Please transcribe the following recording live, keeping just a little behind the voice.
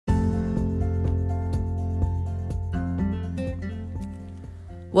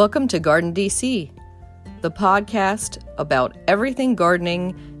Welcome to Garden DC, the podcast about everything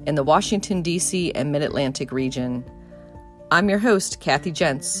gardening in the Washington, D.C. and Mid-Atlantic region. I'm your host, Kathy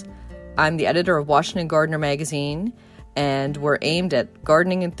Jentz. I'm the editor of Washington Gardener magazine, and we're aimed at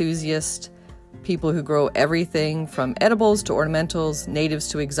gardening enthusiasts, people who grow everything from edibles to ornamentals, natives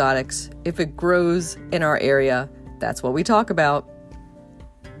to exotics. If it grows in our area, that's what we talk about.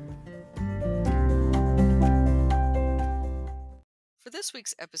 For this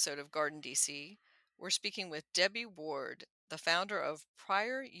week's episode of Garden DC, we're speaking with Debbie Ward, the founder of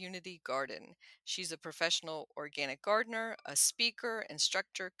Prior Unity Garden. She's a professional organic gardener, a speaker,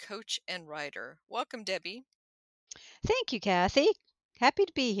 instructor, coach, and writer. Welcome, Debbie. Thank you, Kathy. Happy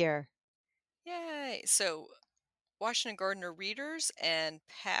to be here. Yay! So, Washington Gardener readers and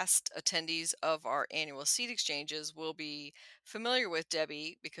past attendees of our annual seed exchanges will be familiar with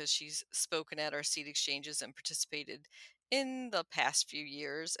Debbie because she's spoken at our seed exchanges and participated in the past few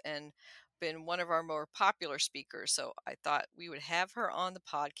years and been one of our more popular speakers. So I thought we would have her on the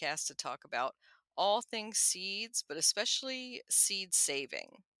podcast to talk about all things seeds, but especially seed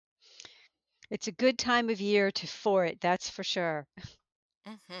saving. It's a good time of year for it, that's for sure.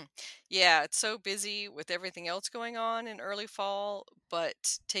 Yeah, it's so busy with everything else going on in early fall, but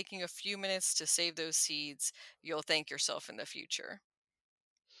taking a few minutes to save those seeds, you'll thank yourself in the future.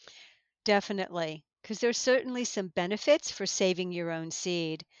 Definitely, because there's certainly some benefits for saving your own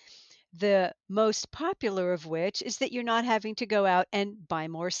seed. The most popular of which is that you're not having to go out and buy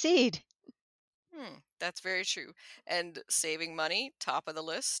more seed. That's very true. And saving money, top of the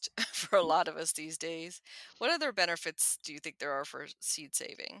list for a lot of us these days. What other benefits do you think there are for seed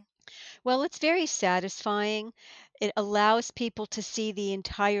saving? Well, it's very satisfying. It allows people to see the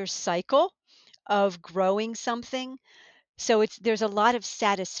entire cycle of growing something. So there's a lot of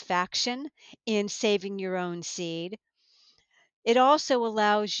satisfaction in saving your own seed. It also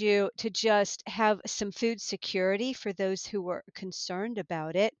allows you to just have some food security for those who are concerned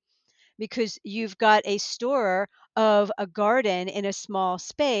about it, because you've got a store of a garden in a small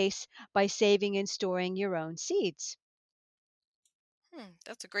space by saving and storing your own seeds.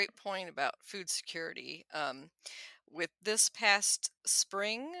 That's a great point about food security. With this past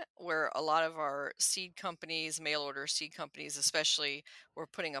spring, where a lot of our seed companies, mail order seed companies especially, were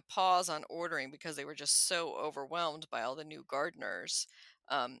putting a pause on ordering because they were just so overwhelmed by all the new gardeners,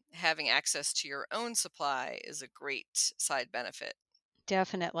 having access to your own supply is a great side benefit.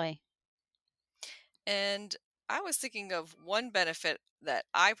 Definitely. And I was thinking of one benefit that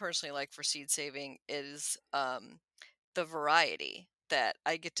I personally like for seed saving is the variety that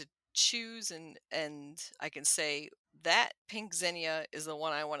I get to choose and I can say that pink zinnia is the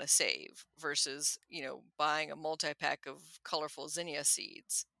one I want to save versus, buying a multi-pack of colorful zinnia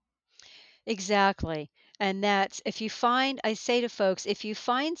seeds. Exactly. And that's if you find, I say to folks, if you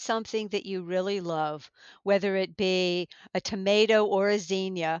find something that you really love, whether it be a tomato or a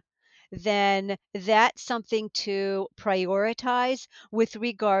zinnia, then that's something to prioritize with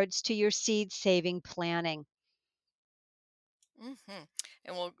regards to your seed saving planning. hmm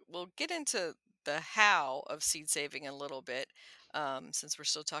And we'll get into the how of seed saving in a little bit, since we're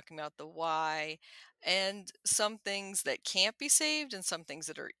still talking about the why, and some things that can't be saved, and some things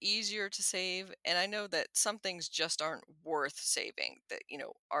that are easier to save. And I know that some things just aren't worth saving. That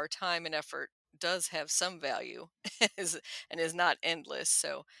our time and effort does have some value, is and is not endless.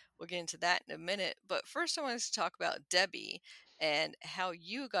 So we'll get into that in a minute. But first, I wanted to talk about Debbie and how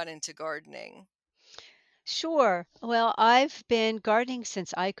you got into gardening. Sure. Well, I've been gardening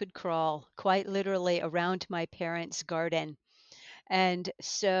since I could crawl, quite literally around my parents' garden. And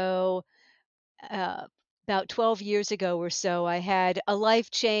so, uh, about 12 years ago or so, I had a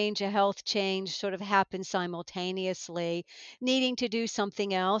life change, a health change sort of happen simultaneously, needing to do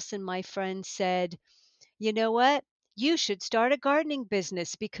something else. And my friend said, "You know what? You should start a gardening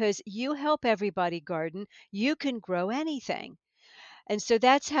business because you help everybody garden. You can grow anything." And so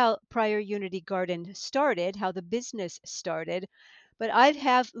that's how Prior Unity Garden started, how the business started. But I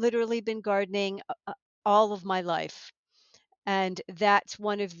have literally been gardening all of my life. And that's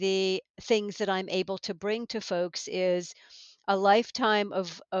one of the things that I'm able to bring to folks is a lifetime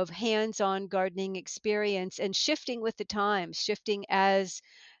of hands-on gardening experience and shifting with the times, shifting as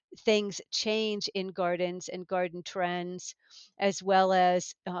things change in gardens and garden trends, as well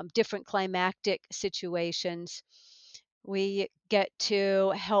as different climatic situations. We get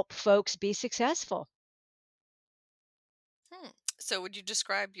to help folks be successful. Hmm. So would you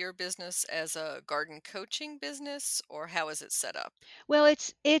describe your business as a garden coaching business, or how is it set up? Well,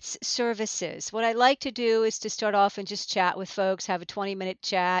 it's services. What I like to do is to start off and just chat with folks, have a 20-minute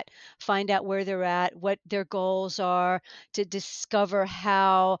chat, find out where they're at, what their goals are, to discover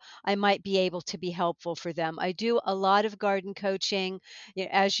how I might be able to be helpful for them. I do a lot of garden coaching.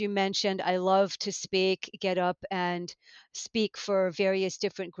 As you mentioned, I love to speak, get up and speak for various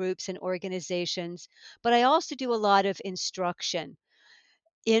different groups and organizations, but I also do a lot of instruction.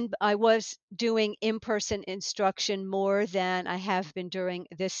 In I was doing in-person instruction more than I have been during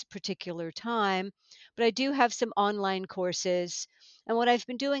this particular time, but I do have some online courses. And what I've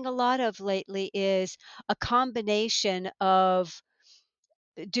been doing a lot of lately is a combination of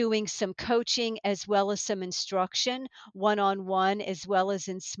doing some coaching as well as some instruction, one-on-one as well as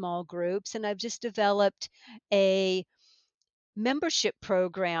in small groups. And I've just developed a membership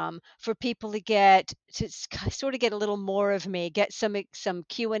program for people to get to sort of get a little more of me, get some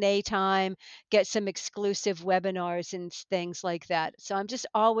Q&A time, get some exclusive webinars and things like that. So I'm just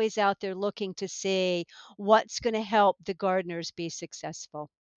always out there looking to see what's going to help the gardeners be successful.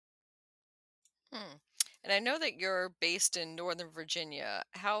 Hmm. And I know that you're based in Northern Virginia.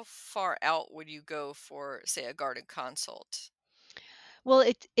 How far out would you go for, say, a garden consult? Well,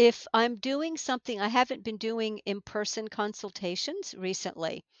 if I'm doing something, I haven't been doing in-person consultations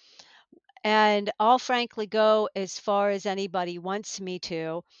recently. And I'll frankly go as far as anybody wants me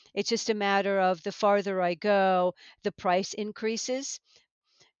to. It's just a matter of the farther I go, the price increases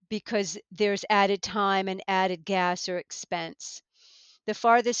because there's added time and added gas or expense. The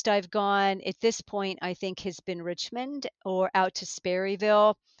farthest I've gone at this point, I think, has been Richmond or out to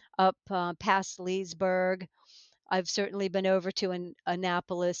Sperryville, up past Leesburg. I've certainly been over to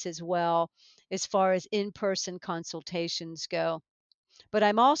Annapolis as well, as far as in person consultations go. But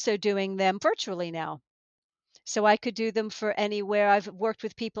I'm also doing them virtually now. So I could do them for anywhere. I've worked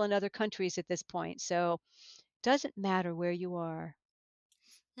with people in other countries at this point, so doesn't matter where you are.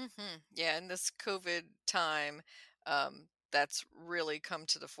 Yeah, in this COVID time, that's really come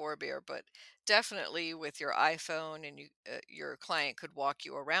to the forebear. But definitely with your iPhone, and your client could walk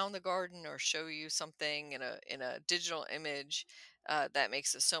you around the garden or show you something in a digital image. That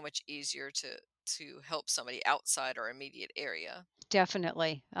makes it so much easier to help somebody outside our immediate area.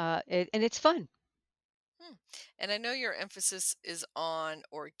 Definitely, and it's fun. Hmm. And I know your emphasis is on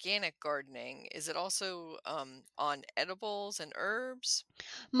organic gardening. Is it also on edibles and herbs?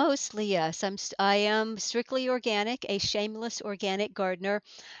 Mostly, yes. I am strictly organic, a shameless organic gardener,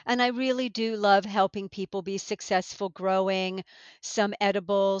 and I really do love helping people be successful growing some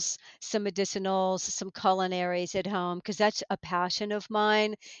edibles, some medicinals, some culinaries at home because that's a passion of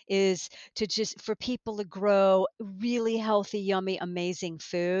mine is to just for people to grow really healthy, yummy, amazing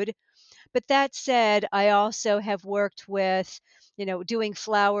food. But that said, I also have worked with, doing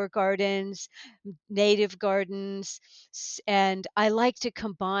flower gardens, native gardens, and I like to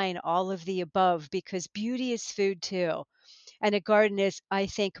combine all of the above because beauty is food too. And a garden is, I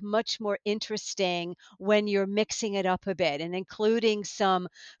think, much more interesting when you're mixing it up a bit and including some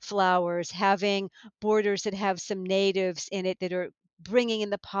flowers, having borders that have some natives in it that are bringing in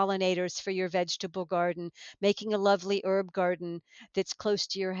the pollinators for your vegetable garden, making a lovely herb garden that's close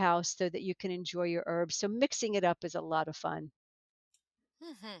to your house so that you can enjoy your herbs. So mixing it up is a lot of fun.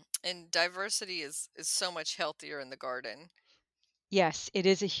 And diversity is so much healthier in the garden. Yes, it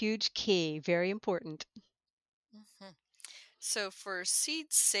is a huge key, very important. Mhm. So for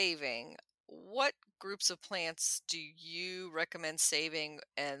seed saving, what groups of plants do you recommend saving,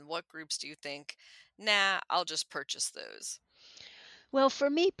 and what groups do you think, nah, I'll just purchase those? Well, for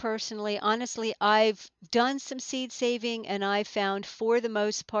me personally, honestly, I've done some seed saving and I found for the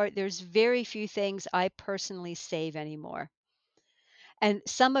most part, there's very few things I personally save anymore. And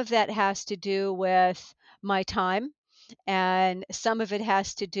some of that has to do with my time, and some of it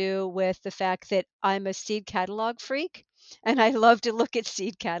has to do with the fact that I'm a seed catalog freak and I love to look at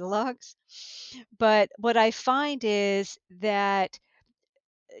seed catalogs. But what I find is that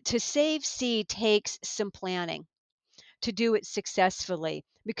to save seed takes some planning to do it successfully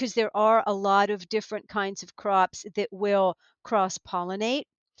because there are a lot of different kinds of crops that will cross pollinate.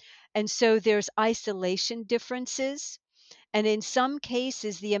 And so there's isolation differences. And in some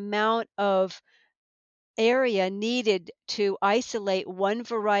cases, the amount of area needed to isolate one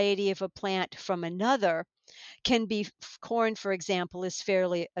variety of a plant from another can be corn, for example, is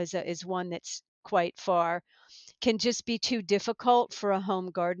fairly is one that's quite far, can just be too difficult for a home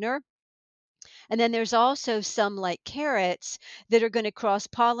gardener. And then there's also some like carrots that are going to cross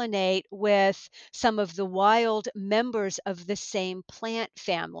pollinate with some of the wild members of the same plant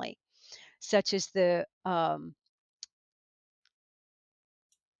family, such as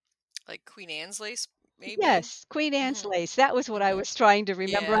Like Queen Anne's lace, maybe? Yes, Queen Anne's Mhm, lace, that was what I mhm. was trying to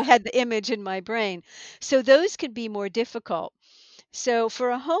remember, I Yeah. had the image in my brain. So those can be more difficult. So for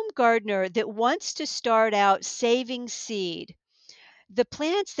a home gardener that wants to start out saving seed, the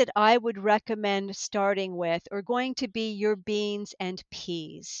plants that I would recommend starting with are going to be your beans and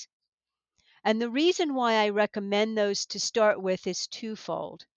peas. And the reason why I recommend those to start with is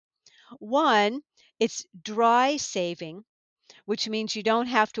twofold. One, it's dry saving, which means you don't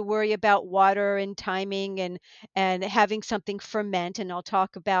have to worry about water and timing and having something ferment, and I'll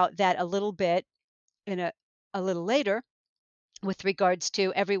talk about that a little bit in a little later with regards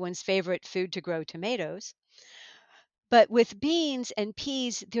to everyone's favorite food to grow, tomatoes. But with beans and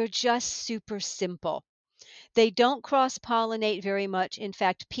peas, they're just super simple. They don't cross pollinate very much. In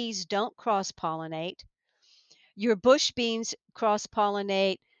fact, peas don't cross pollinate. Your bush beans cross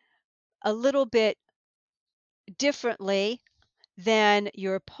pollinate a little bit differently than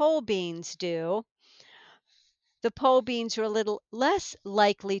your pole beans do. The pole beans are a little less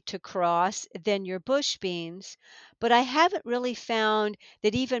likely to cross than your bush beans, but I haven't really found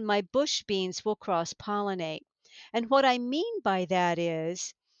that even my bush beans will cross pollinate. And what I mean by that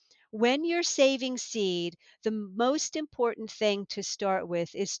is when you're saving seed, the most important thing to start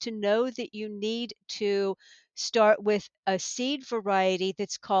with is to know that you need to start with a seed variety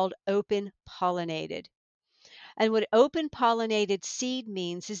that's called open pollinated. And what open pollinated seed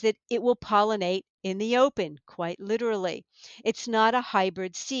means is that it will pollinate in the open, quite literally. It's not a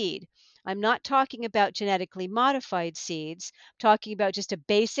hybrid seed. I'm not talking about genetically modified seeds. I'm talking about just a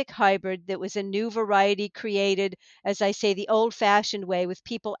basic hybrid that was a new variety created, as I say, the old fashioned way with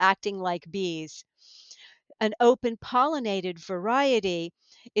people acting like bees. An open pollinated variety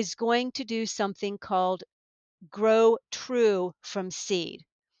is going to do something called grow true from seed.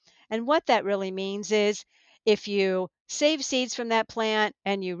 And what that really means is if you save seeds from that plant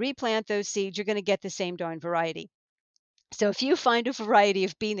and you replant those seeds, you're going to get the same darn variety. So if you find a variety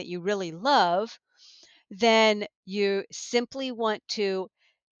of bean that you really love, then you simply want to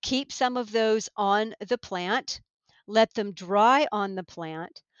keep some of those on the plant, let them dry on the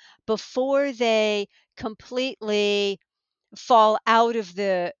plant before they completely fall out of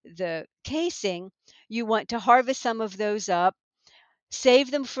the casing. You want to harvest some of those up,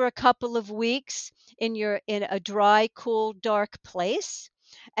 save them for a couple of weeks in a dry, cool, dark place,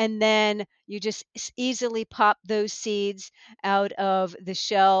 and then you just easily pop those seeds out of the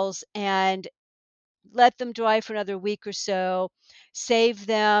shells and let them dry for another week or so. Save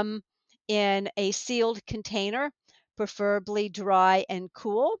them in a sealed container, preferably dry and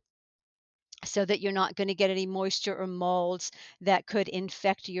cool, so that you're not going to get any moisture or molds that could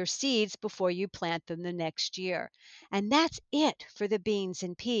infect your seeds before you plant them the next year. And that's it for the beans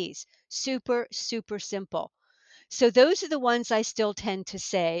and peas. Super, super simple. So those are the ones I still tend to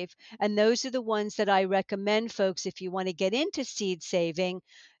save. And those are the ones that I recommend folks if you want to get into seed saving.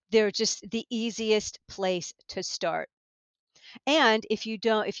 They're just the easiest place to start. And if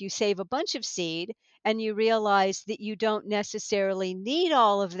you save a bunch of seed and you realize that you don't necessarily need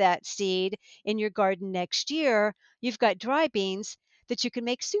all of that seed in your garden next year, you've got dry beans that you can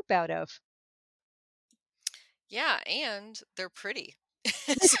make soup out of. Yeah, and they're pretty.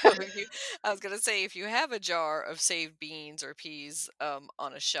 So if you I was gonna say, if you have a jar of saved beans or peas,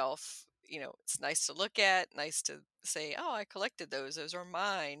 on a shelf, it's nice to look at, nice to say, "Oh, I collected those. Those are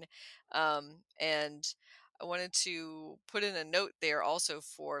mine." And I wanted to put in a note there also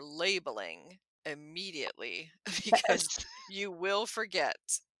for labeling immediately because Yes. you will forget.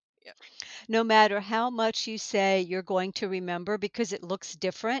 Yeah. No matter how much you say you're going to remember because it looks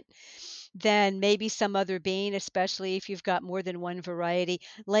different than maybe some other bean, especially if you've got more than one variety,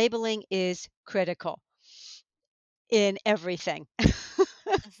 labeling is critical in everything.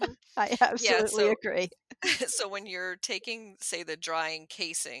 Mhm. I Yeah, absolutely so agree. so when you're taking, say, the drying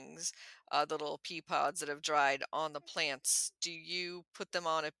casings, the little pea pods that have dried on the plants, do you put them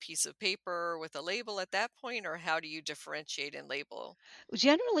on a piece of paper with a label at that point, or how do you differentiate and label?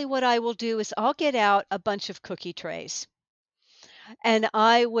 Generally, what I will do is I'll get out a bunch of cookie trays and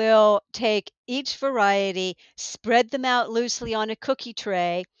I will take each variety, spread them out loosely on a cookie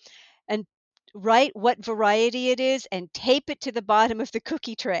tray, and write what variety it is and tape it to the bottom of the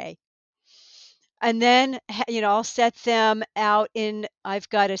cookie tray. And then, I'll set them out in I've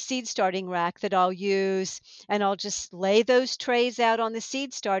got a seed starting rack that I'll use, and I'll just lay those trays out on the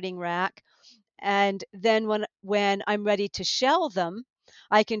seed starting rack. And then when I'm ready to shell them,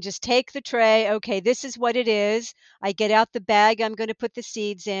 I can just take the tray, okay, this is what it is. I get out the bag I'm going to put the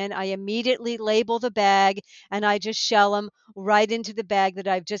seeds in. I immediately label the bag and I just shell them right into the bag that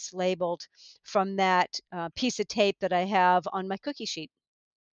I've just labeled from that piece of tape that I have on my cookie sheet.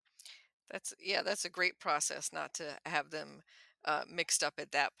 That's a great process not to have them mixed up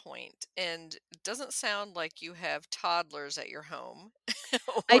at that point. And it doesn't sound like you have toddlers at your home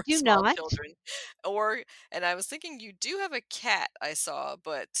I or do small not. children. Or, and I was thinking you do have a cat I saw,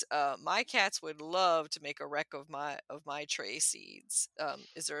 but my cats would love to make a wreck of my tray seeds.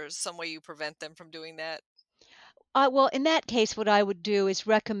 Is there some way you prevent them from doing that? Well, in that case, what I would do is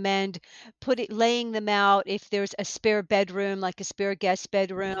recommend laying them out if there's a spare bedroom, like a spare guest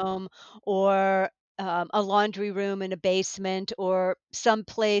bedroom, or a laundry room in a basement, or some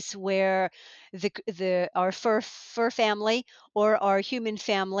place where the our fur family or our human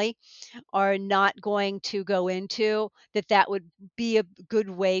family are not going to go into. That would be a good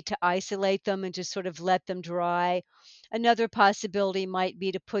way to isolate them and just sort of let them dry. Another possibility might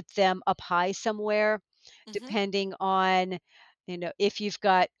be to put them up high somewhere, Hmm. depending on, if you've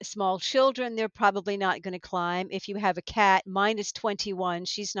got small children, they're probably not going to climb. If you have a cat, mine is 21,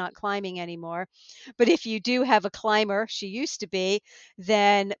 she's not climbing anymore. But if you do have a climber, she used to be,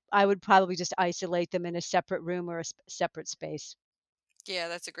 then I would probably just isolate them in a separate room or a separate space. Yeah,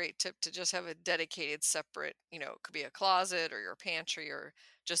 that's a great tip to just have a dedicated separate, it could be a closet or your pantry or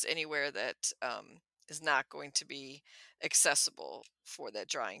just anywhere that is not going to be accessible for that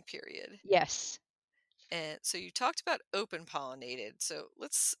drying period. Yes. And so you talked about open pollinated. So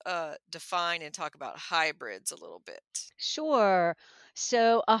let's define and talk about hybrids a little bit. Sure.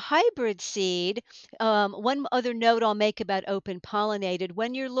 So a hybrid seed, one other note I'll make about open pollinated,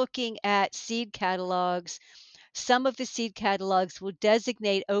 when you're looking at seed catalogs, some of the seed catalogs will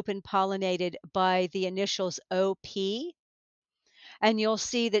designate open pollinated by the initials OP. And you'll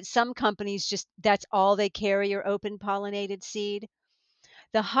see that some companies just, that's all they carry are open pollinated seed.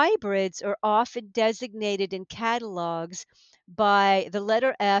 The hybrids are often designated in catalogs by the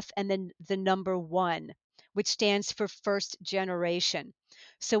letter F and then the number 1, which stands for first generation.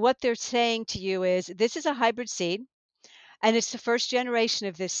 So what they're saying to you is this is a hybrid seed and it's the first generation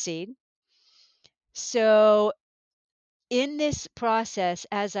of this seed. So in this process,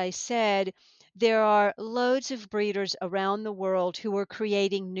 as I said, there are loads of breeders around the world who are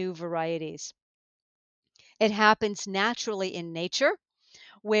creating new varieties. It happens naturally in nature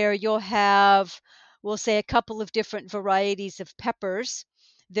where you'll have, we'll say, a couple of different varieties of peppers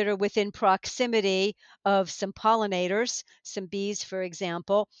that are within proximity of some pollinators, some bees, for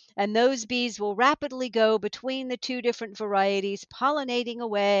example, and those bees will rapidly go between the two different varieties, pollinating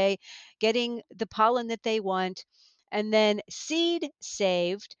away, getting the pollen that they want, and then seed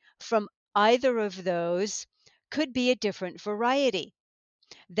saved from either of those could be a different variety.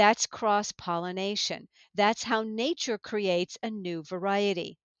 That's cross pollination. That's how nature creates a new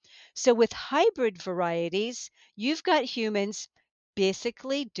variety. So with hybrid varieties, you've got humans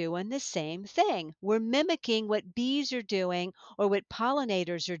basically doing the same thing. We're mimicking what bees are doing or what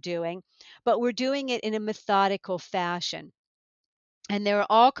pollinators are doing, but we're doing it in a methodical fashion. And there are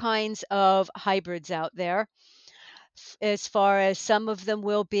all kinds of hybrids out there. As far as some of them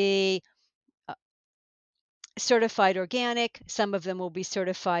will be certified organic, some of them will be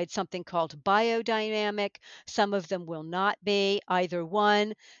certified something called biodynamic, some of them will not be. Either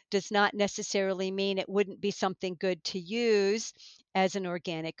one does not necessarily mean it wouldn't be something good to use as an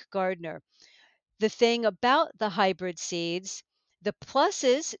organic gardener. The thing about the hybrid seeds, the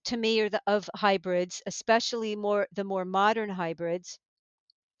pluses to me are of hybrids, especially the more modern hybrids,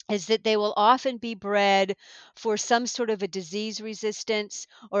 is that they will often be bred for some sort of a disease resistance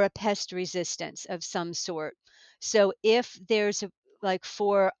or a pest resistance of some sort. So if there's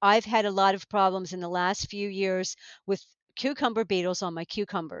I've had a lot of problems in the last few years with cucumber beetles on my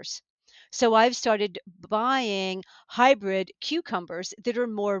cucumbers. So I've started buying hybrid cucumbers that are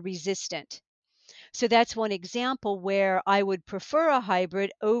more resistant. So that's one example where I would prefer a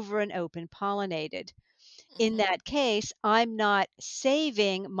hybrid over an open pollinated. In Hmm. that case, I'm not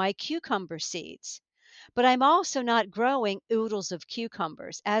saving my cucumber seeds, but I'm also not growing oodles of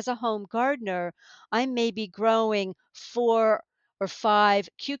cucumbers. As a home gardener, I may be growing 4 or 5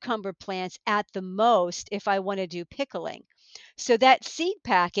 cucumber plants at the most if I want to do pickling. So that seed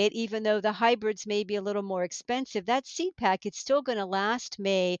packet, even though the hybrids may be a little more expensive, that seed packet's still going to last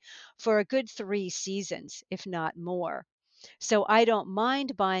me for a good 3 seasons, if not more. So I don't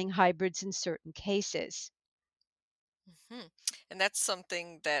mind buying hybrids in certain cases. Hmm. And that's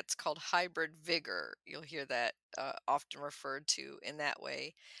something that's called hybrid vigor. You'll hear that often referred to in that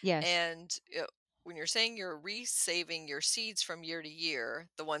way. Yes. And when you're saying you're resaving your seeds from year to year,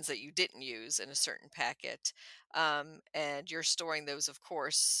 the ones that you didn't use in a certain packet, and you're storing those, of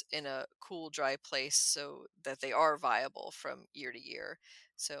course, in a cool, dry place so that they are viable from year to year.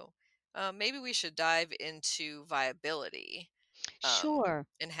 So maybe we should dive into viability. Sure.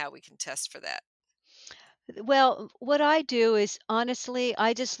 and how we can test for that. Well, what I do is honestly,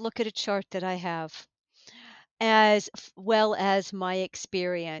 I just look at a chart that I have well as my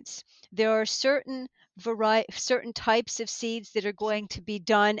experience. There are certain types of seeds that are going to be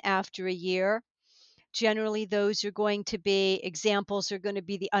done after a year. Generally, those are going to be examples are going to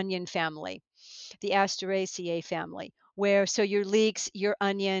be the onion family, the Asteraceae family, where so your leeks, your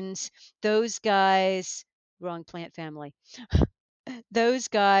onions, those guys, wrong plant family. Those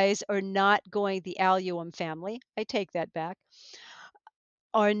guys are not going the allium family. I take that back.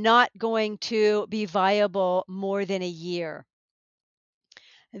 Are not going to be viable more than a year.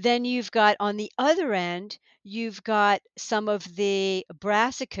 Then you've got on the other end, you've got some of the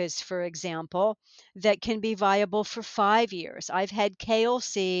brassicas, for example, that can be viable for 5 years. I've had kale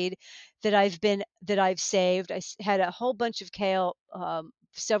seed that I've saved. Had a whole bunch of kale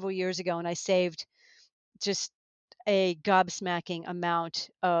several years ago, and I saved just a gobsmacking amount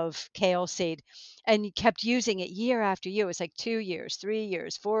of kale seed and kept using it year after year. It was like 2 years, 3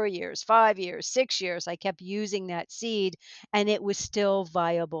 years, 4 years, 5 years, 6 years. I kept using that seed and it was still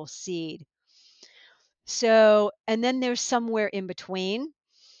viable seed. So, and then there's somewhere in between.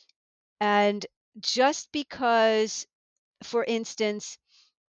 And just because, for instance,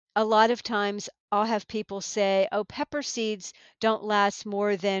 a lot of times I'll have people say, oh, pepper seeds don't last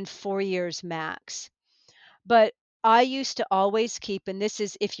more than 4 years max. But I used to always keep, and this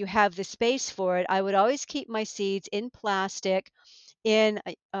is if you have the space for it, I would always keep my seeds in plastic in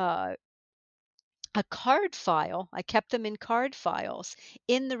a card file. I kept them in card files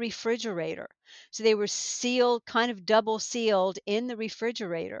in the refrigerator. So they were sealed, kind of double sealed in the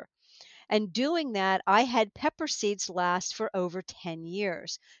refrigerator. And doing that, I had pepper seeds last for over 10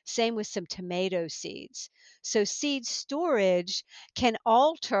 years. Same with some tomato seeds. So seed storage can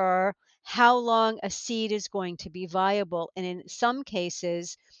alter how long a seed is going to be viable. And in some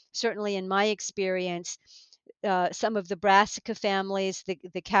cases, certainly in my experience, some of the brassica families,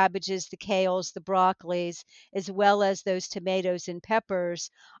 the cabbages, the kales, the broccolis, as well as those tomatoes and peppers,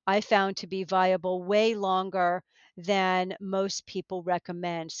 I found to be viable way longer than most people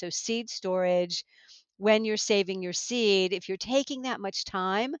recommend. So, seed storage, when you're saving your seed, if you're taking that much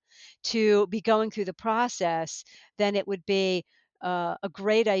time to be going through the process, then it would be a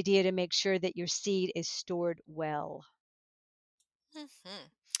great idea to make sure that your seed is stored well. Hmm.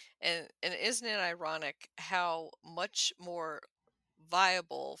 And isn't it ironic how much more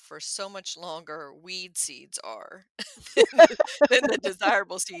viable for so much longer weed seeds are than the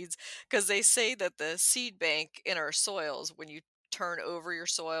desirable seeds? Because they say that the seed bank in our soils, when you turn over your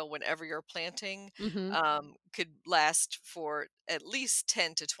soil whenever you're planting, Hmm. could last for at least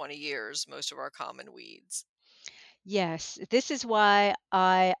 10 to 20 years, most of our common weeds. Yes, this is why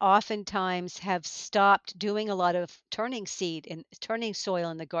I oftentimes have stopped doing a lot of turning seed and turning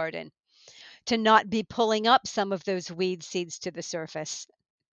soil in the garden to not be pulling up some of those weed seeds to the surface.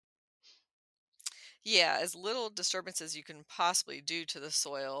 Yeah, as little disturbance as you can possibly do to the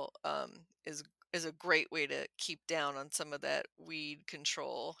soil is a great way to keep down on some of that weed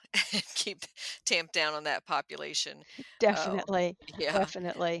control and keep tamp down on that population. Uh, Definitely, yeah,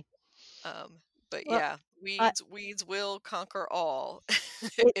 definitely. um, but Well, yeah, I weeds will conquer all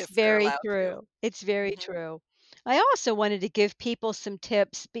it's if they're very allowed to. true. It's very Mhm. true. I also wanted to give people some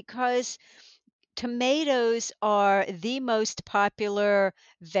tips because tomatoes are the most popular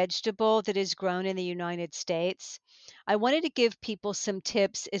vegetable that is grown in the United States. I wanted to give people some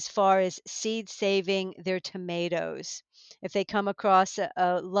tips as far as seed saving their tomatoes. If they come across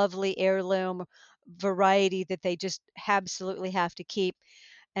a lovely heirloom variety that they just absolutely have to keep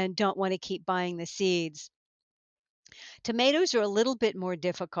and don't want to keep buying the seeds. Tomatoes are a little bit more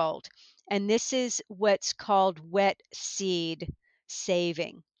difficult, and this is what's called wet seed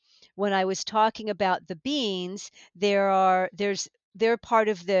saving. When I was talking about the beans, they're part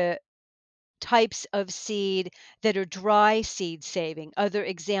of the types of seed that are dry seed saving. Other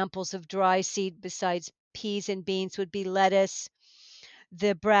examples of dry seed besides peas and beans would be lettuce,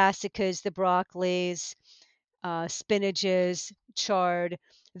 the brassicas, the broccolis, spinaches, chard.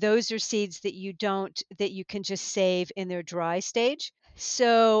 Those are seeds that you can just save in their dry stage.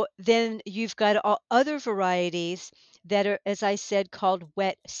 So then you've got all other varieties that are, as I said, called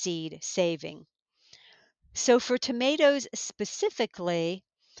wet seed saving. So for tomatoes specifically,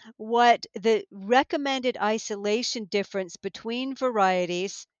 what the recommended isolation difference between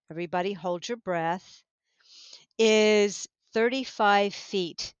varieties, everybody hold your breath, is 35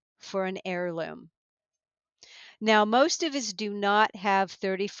 feet for an heirloom. Now, most of us do not have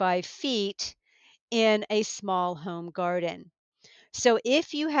 35 feet in a small home garden. So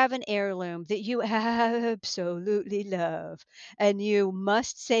if you have an heirloom that you absolutely love and you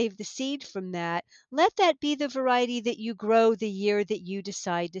must save the seed from that, let that be the variety that you grow the year that you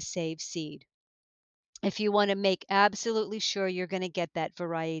decide to save seed. If you want to make absolutely sure you're going to get that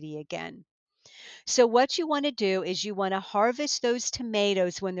variety again. So what you want to do is you want to harvest those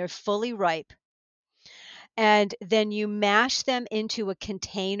tomatoes when they're fully ripe, and then you mash them into a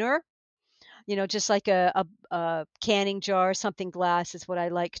container, just like a canning jar, something glass is what I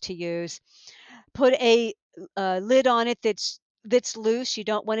like to use. Put a lid on it that's loose. You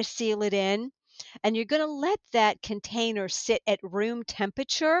don't want to seal it in, and you're going to let that container sit at room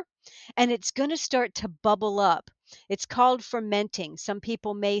temperature, and it's going to start to bubble up. It's called fermenting. Some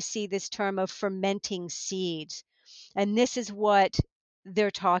people may see this term of fermenting seeds, and this is what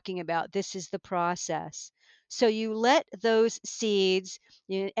they're talking about. This is the process. So you let those seeds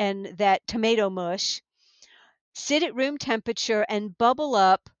and that tomato mush sit at room temperature and bubble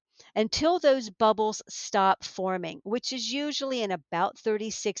up until those bubbles stop forming, which is usually in about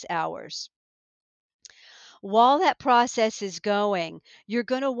 36 hours. While that process is going, you're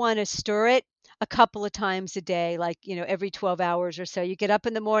going to want to stir it a couple of times a day, like, every 12 hours or so. You get up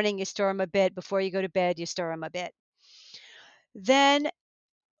in the morning, you stir them a bit. Before you go to bed, you stir them a bit. Then,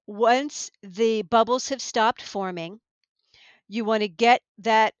 once the bubbles have stopped forming, you want to get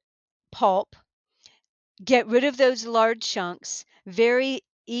that pulp, get rid of those large chunks, very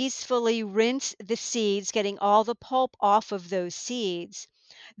easily rinse the seeds, getting all the pulp off of those seeds.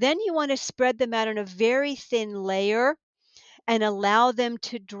 Then you want to spread them out on a very thin layer and allow them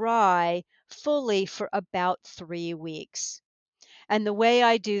to dry fully for about 3 weeks. And the way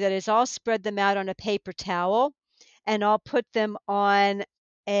I do that is I'll spread them out on a paper towel and I'll put them on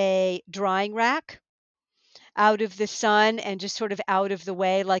a drying rack out of the sun and just sort of out of the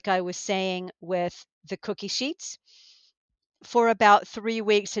way, like I was saying with the cookie sheets, for about 3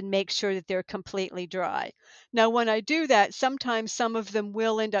 weeks and make sure that they're completely dry. Now, when I do that, sometimes some of them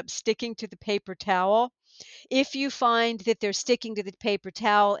will end up sticking to the paper towel. If you find that they're sticking to the paper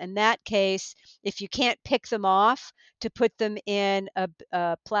towel, in that case, if you can't pick them off to put them in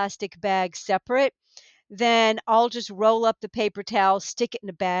a plastic bag separate, then I'll just roll up the paper towel, stick it in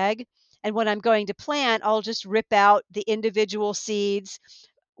a bag. And when I'm going to plant, I'll just rip out the individual seeds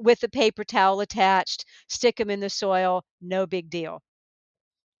with the paper towel attached, stick them in the soil, no big deal.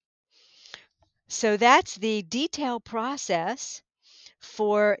 So that's the detailed process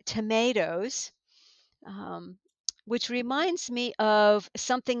for tomatoes. Um, which reminds me of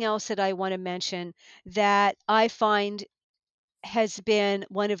something else that I want to mention that I find has been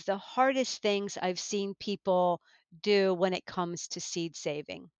one of the hardest things I've seen people do when it comes to seed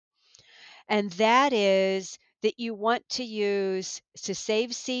saving. And that is that you want to use to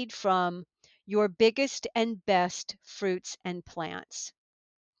save seed from your biggest and best fruits and plants.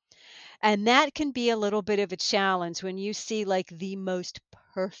 And that can be a little bit of a challenge when you see like the most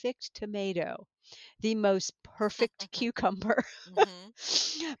perfect tomato, the most perfect cucumber.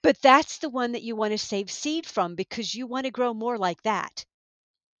 Mhm. But that's the one that you want to save seed from because you want to grow more like that.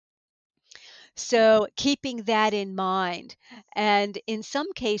 So, keeping that in mind. And in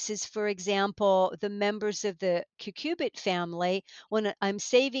some cases, for example, the members of the cucurbit family, when I'm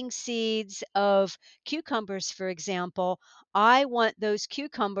saving seeds of cucumbers, for example, I want those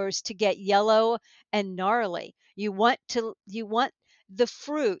cucumbers to get yellow and gnarly. You want the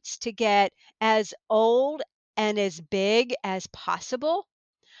fruits to get as old and as big as possible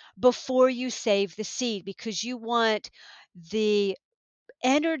before you save the seed because you want the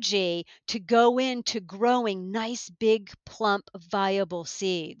energy to go into growing nice, big, plump, viable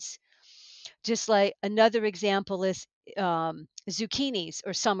seeds. Just like another example is zucchinis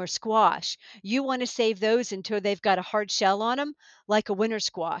or summer squash. You want to save those until they've got a hard shell on them, like a winter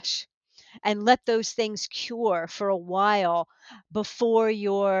squash, and let those things cure for a while before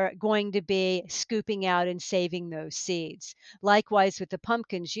you're going to be scooping out and saving those seeds. Likewise with the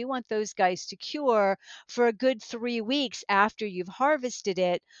pumpkins, you want those guys to cure for a good 3 weeks after you've harvested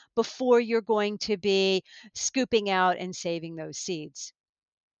it before you're going to be scooping out and saving those seeds.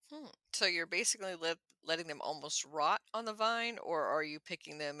 Hmm. So you're basically letting them almost rot on the vine, or are you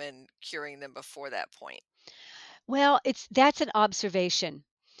picking them and curing them before that point? Well, that's an observation.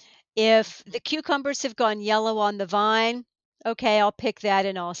 If Mhm. the cucumbers have gone yellow on the vine, okay, I'll pick that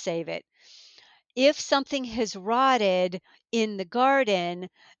and I'll save it. If something has rotted in the garden,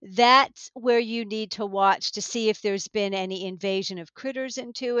 that's where you need to watch to see if there's been any invasion of critters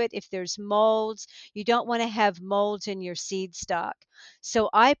into it, if there's molds. You don't want to have molds in your seed stock. So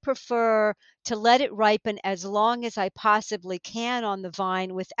I prefer to let it ripen as long as I possibly can on the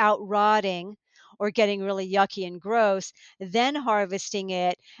vine without rotting or getting really yucky and gross, then harvesting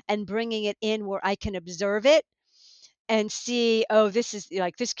it and bringing it in where I can observe it and see, oh, this is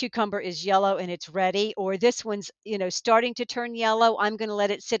like this cucumber is yellow and it's ready, or this one's, starting to turn yellow. I'm going to let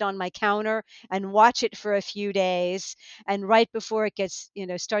it sit on my counter and watch it for a few days. And right before it gets,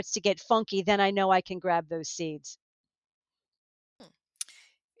 starts to get funky, then I know I can grab those seeds. Hmm.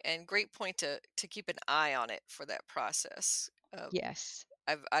 And great point to keep an eye on it for that process. Yes.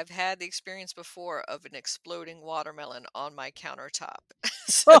 I've had the experience before of an exploding watermelon on my countertop.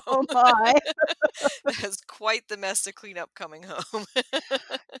 So Oh my. that was quite the mess to clean up coming home.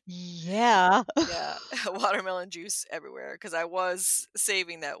 Yeah. Yeah, watermelon juice everywhere because I was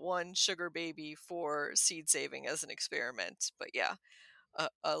saving that one sugar baby for seed saving as an experiment. But yeah,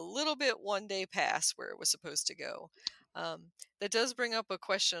 a little bit one day past where it was supposed to go. That does bring up a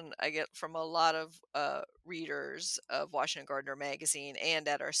question I get from a lot of readers of Washington Gardener magazine and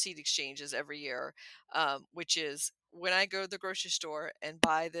at our seed exchanges every year, which is when I go to the grocery store and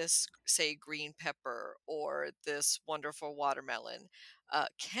buy this, say, green pepper or this wonderful watermelon,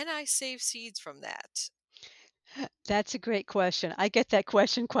 can I save seeds from that? That's a great question. I get that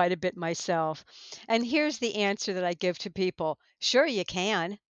question quite a bit myself. And here's the answer that I give to people. Sure, you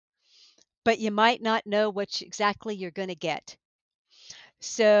can, but you might not know exactly you're going to get.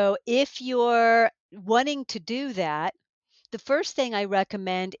 So if you're wanting to do that, the first thing I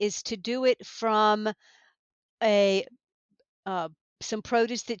recommend is to do it from a uh, some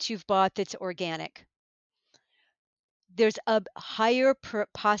produce that you've bought that's organic. There's a higher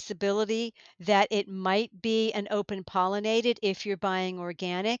possibility that it might be an open pollinated if you're buying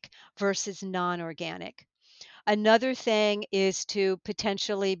organic versus non-organic. Another thing is to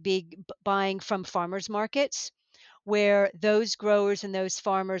potentially be buying from farmers markets where those growers and those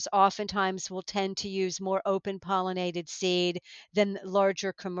farmers oftentimes will tend to use more open pollinated seed than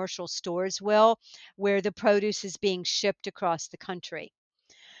larger commercial stores will, where the produce is being shipped across the country.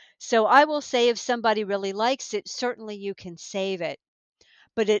 So I will say if somebody really likes it, certainly you can save it.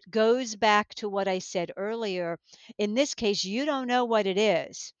 But it goes back to what I said earlier. In this case, you don't know what it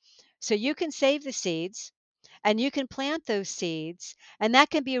is. So you can save the seeds and you can plant those seeds, and that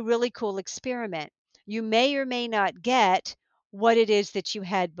can be a really cool experiment. You may or may not get what it is that you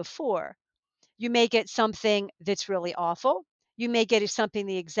had before. You may get something that's really awful. You may get something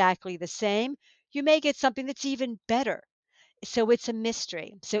exactly the same. You may get something that's even better. So it's a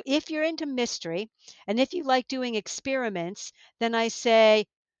mystery. So if you're into mystery and if you like doing experiments, then I say,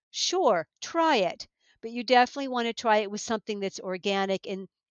 sure, try it. But you definitely want to try it with something that's organic and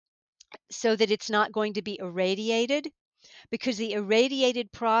so that it's not going to be irradiated because the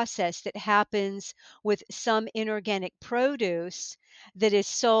irradiated process that happens with some inorganic produce that is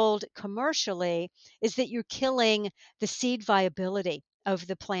sold commercially is that you're killing the seed viability of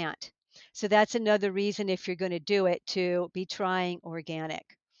the plant. So that's another reason if you're going to do it to be trying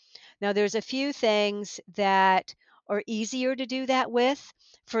organic. Now, there's a few things that are easier to do that with.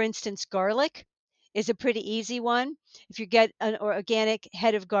 For instance, garlic is a pretty easy one. If you get an organic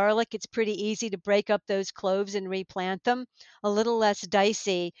head of garlic, it's pretty easy to break up those cloves and replant them. A little less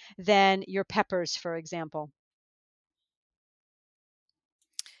dicey than your peppers, for example.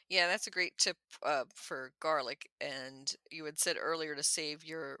 Yeah, that's a great tip for garlic. And you had said earlier to save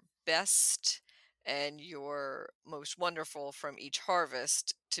your best and your most wonderful from each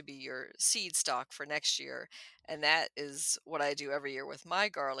harvest to be your seed stock for next year. And that is what I do every year with my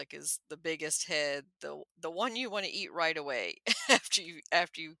garlic is the biggest head, the one you want to eat right away after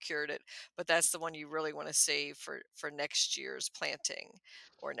you cured it. But that's the one you really want to save for next year's planting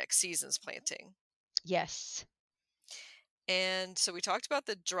or next season's planting. Yes. And so we talked about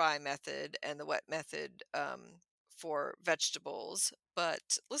the dry method and the wet method for vegetables, but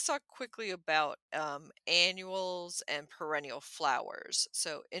let's talk quickly about annuals and perennial flowers.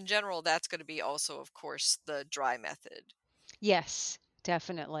 So, in general, that's going to be also, of course, the dry method. Yes,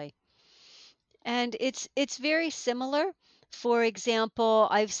 definitely. And it's very similar. For example,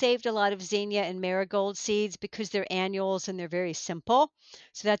 I've saved a lot of zinnia and marigold seeds because they're annuals and they're very simple.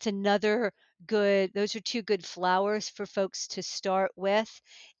 So that's another good, those are two good flowers for folks to start with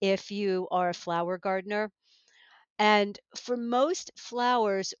if you are a flower gardener. And for most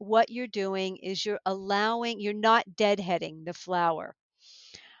flowers, what you're doing is you're not deadheading the flower.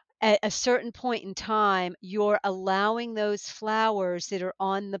 At a certain point in time, you're allowing those flowers that are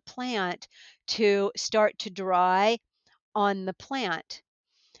on the plant to start to dry on the plant.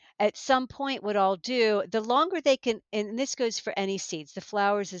 At some point, what I'll do, the longer they can, and this goes for any seeds, the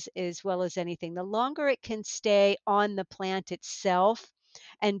flowers as well as anything, the longer it can stay on the plant itself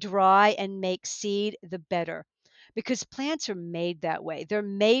and dry and make seed, the better. because plants are made that way. They're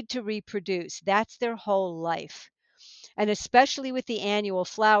made to reproduce. That's their whole life. And especially with the annual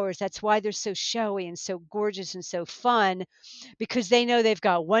flowers, that's why they're so showy and so gorgeous and so fun, because they know they've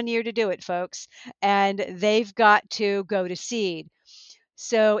got 1 year to do it, folks, and they've got to go to seed.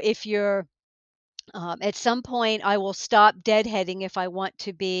 So if you're at some point, I will stop deadheading if I want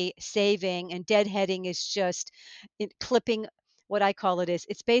to be saving, and deadheading is just clipping. What I call it is,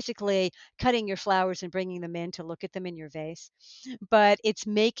 it's basically cutting your flowers and bringing them in to look at them in your vase. But it's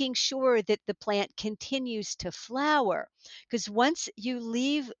making sure that the plant continues to flower. Because once you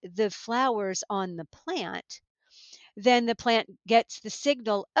leave the flowers on the plant, then the plant gets the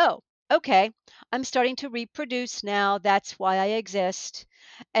signal, oh, okay, I'm starting to reproduce now. That's why I exist.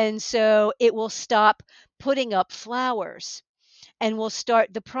 And so it will stop putting up flowers and will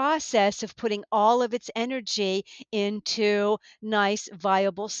start the process of putting all of its energy into nice,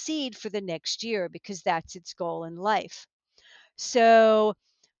 viable seed for the next year because that's its goal in life. So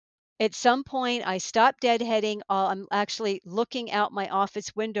at some point, I stopped deadheading. I'm actually looking out my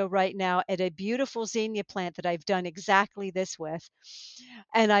office window right now at a beautiful zinnia plant that I've done exactly this with.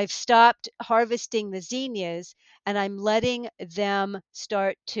 And I've stopped harvesting the zinnias and I'm letting them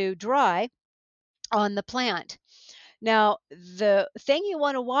start to dry on the plant. Now, the thing you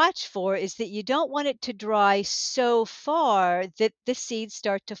want to watch for is that you don't want it to dry so far that the seeds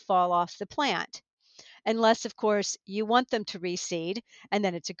start to fall off the plant unless, of course, you want them to reseed, and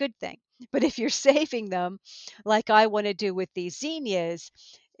then it's a good thing. But if you're saving them, like I want to do with these zinnias,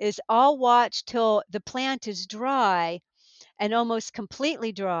 is I'll watch till the plant is dry and almost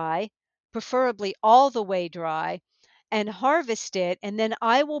completely dry, preferably all the way dry, and harvest it. And then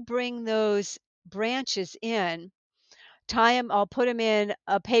I will bring those branches in, tie them, I'll put them in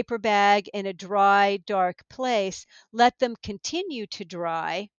a paper bag in a dry, dark place, let them continue to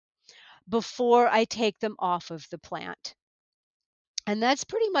dry before I take them off of the plant. And that's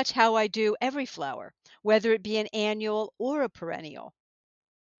pretty much how I do every flower, whether it be an annual or a perennial.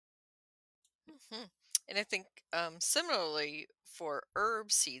 Mhm. And I think similarly for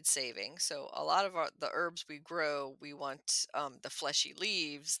herb seed saving, so a lot of the herbs we grow, we want the fleshy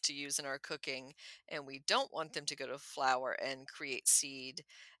leaves to use in our cooking, and we don't want them to go to flower and create seed.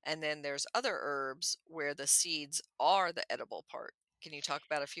 And then there's other herbs where the seeds are the edible part. Can you talk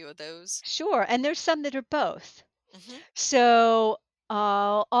about a few of those? Sure, and there's some that are both. Hmm. So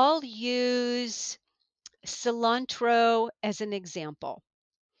I'll use cilantro as an example.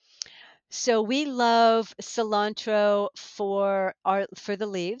 So we love cilantro for the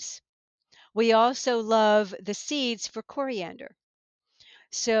leaves. We also love the seeds for coriander.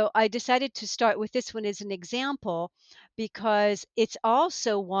 So I decided to start with this one as an example because it's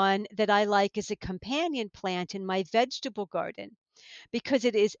also one that I like as a companion plant in my vegetable garden because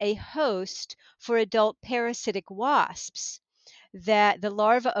it is a host for adult parasitic wasps that the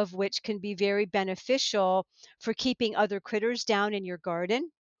larva of which can be very beneficial for keeping other critters down in your garden.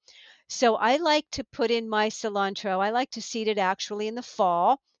 So I like to put in my cilantro. I like to seed it actually in the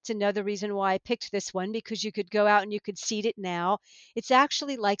fall. It's another reason why I picked this one because you could go out and you could seed it now. It's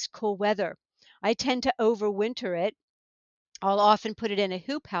actually likes cool weather. I tend to overwinter it. I'll often put it in a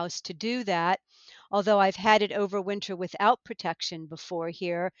hoop house to do that, although I've had it overwinter without protection before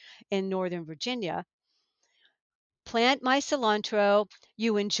here in Northern Virginia. Plant my cilantro.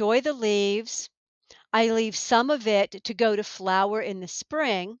 You enjoy the leaves. I leave some of it to go to flower in the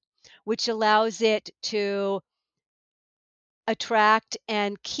spring, which allows it to attract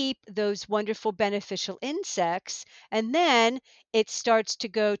and keep those wonderful beneficial insects. And then it starts to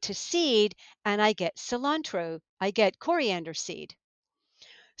go to seed, and I get cilantro, I get coriander seed.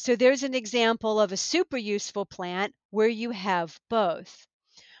 So there's an example of a super useful plant where you have both.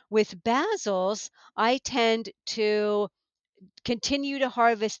 With basils, I tend to continue to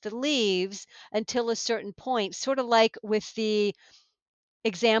harvest the leaves until a certain point, sort of like with the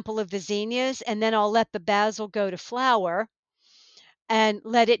example of the zinnias, and then I'll let the basil go to flower and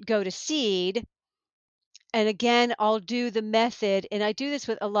let it go to seed. And again, I'll do the method, and I do this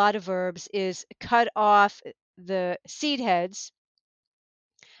with a lot of herbs, is cut off the seed heads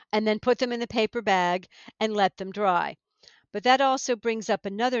and then put them in the paper bag and let them dry. But that also brings up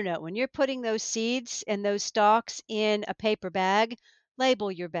another note. When you're putting those seeds and those stalks in a paper bag,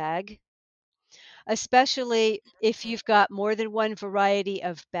 label your bag, especially if Hmm. you've got more than one variety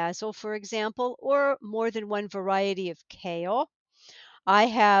of basil, for example, or more than one variety of kale. I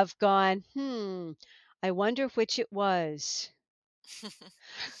have gone, I wonder which it was.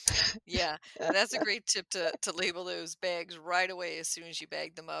 Yeah, and that's a great tip to label those bags right away as soon as you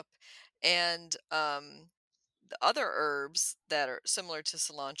bag them up. And the other herbs that are similar to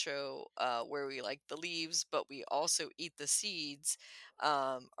cilantro, where we like the leaves, but we also eat the seeds,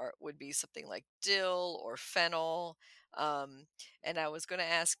 would be something like dill or fennel. Um, and I was going to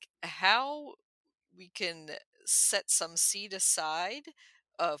ask how we can set some seed aside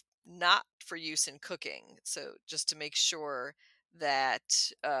of not for use in cooking. So just to make sure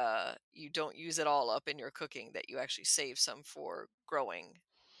that you don't use it all up in your cooking, that you actually save some for growing.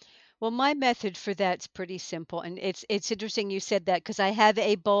 Well, my method for that's pretty simple, and it's interesting you said that because I have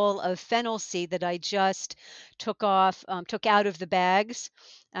a bowl of fennel seed that I just took out of the bags,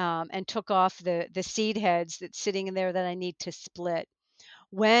 and took off the seed heads that's sitting in there that I need to split.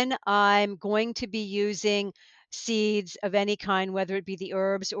 When I'm going to be using seeds of any kind, whether it be the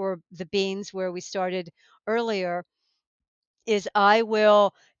herbs or the beans where we started earlier, is I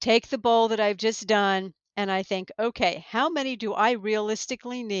will take the bowl that I've just done and I think, okay, how many do I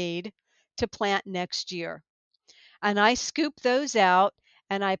realistically need to plant next year? And I scoop those out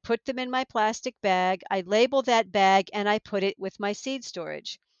and I put them in my plastic bag. I label that bag and I put it with my seed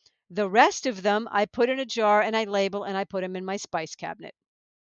storage. The rest of them I put in a jar and I label and I put them in my spice cabinet.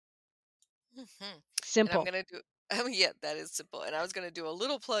 Mhm. And I'm Simple. gonna do yeah, that is simple. And I was gonna do a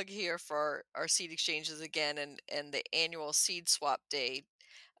little plug here for our seed exchanges again and the annual seed swap day,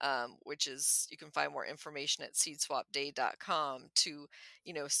 which is you can find more information at seedswapday.com to,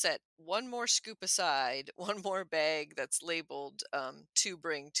 set one more scoop aside, one more bag that's labeled to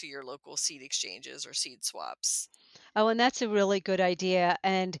bring to your local seed exchanges or seed swaps. Oh, and that's a really good idea.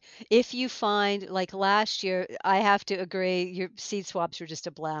 And if you find, like last year, I have to agree, your seed swaps are just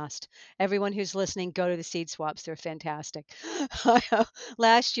a blast. Everyone who's listening, go to the seed swaps. They're fantastic.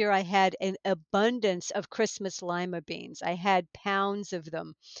 Last year, I had an abundance of Christmas lima beans. I had pounds of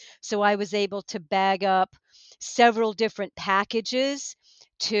them. So I was able to bag up several different packages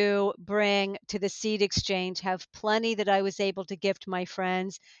to bring to the seed exchange, have plenty that I was able to gift my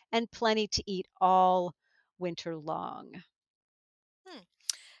friends, and plenty to eat all winter long. Hmm.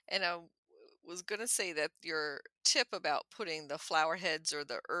 And I was going to say that your tip about putting the flower heads or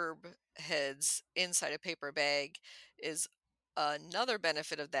the herb heads inside a paper bag is another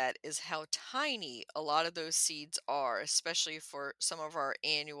benefit of that is how tiny a lot of those seeds are, especially for some of our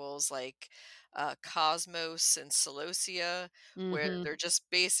annuals like Cosmos and Celosia, where Mhm. they're just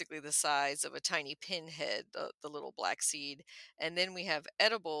basically the size of a tiny pinhead, the little black seed. And then we have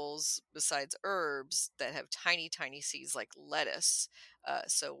edibles besides herbs that have tiny, tiny seeds like lettuce.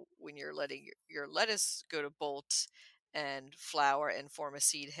 So when you're letting your lettuce go to bolt and flower and form a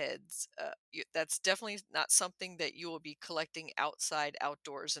seed heads, that's definitely not something that you will be collecting outside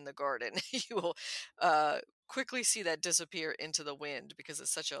outdoors in the garden. You will uh, quickly see that disappear into the wind because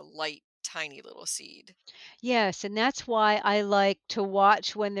it's such a light, tiny little seed. Yes, and that's why I like to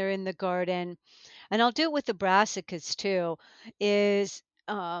watch when they're in the garden, and I'll do it with the brassicas too, is,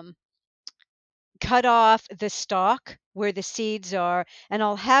 cut off the stalk where the seeds are, and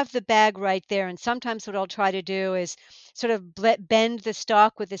I'll have the bag right there, and sometimes what I'll try to do is sort of bend the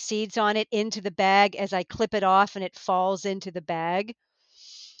stalk with the seeds on it into the bag as I clip it off and it falls into the bag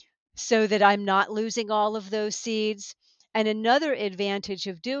so that I'm not losing all of those seeds. And another advantage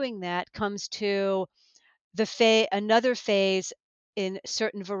of doing that comes to another phase in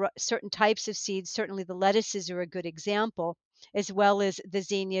certain types of seeds. Certainly, the lettuces are a good example, as well as the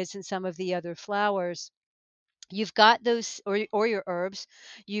zinnias and some of the other flowers. You've got those, or your herbs.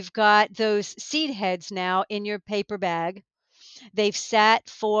 You've got those seed heads now in your paper bag. They've sat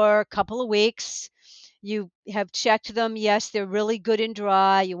for a couple of weeks. You have checked them. Yes, they're really good and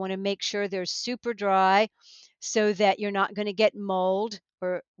dry. You want to make sure they're super dry so that you're not going to get mold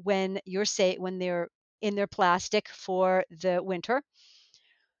or when they're in their plastic for the winter.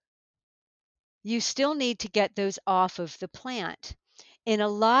 You still need to get those off of the plant. In a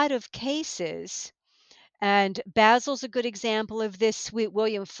lot of cases, and basil's a good example of this, sweet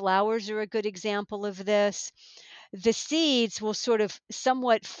William flowers are a good example of this. The seeds will sort of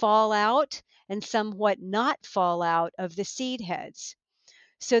somewhat fall out and somewhat not fall out of the seed heads.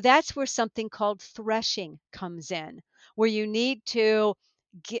 So that's where something called threshing comes in, where you need to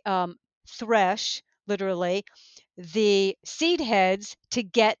thresh, literally, the seed heads to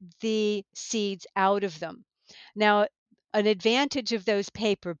get the seeds out of them. Now, an advantage of those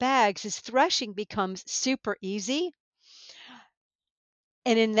paper bags is threshing becomes super easy.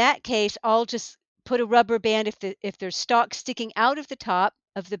 And in that case, I'll just put a rubber band if there's stalks sticking out of the top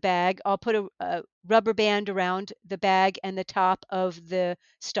of the bag, I'll put a rubber band around the bag and the top of the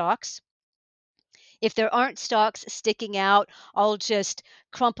stalks. If there aren't stalks sticking out, I'll just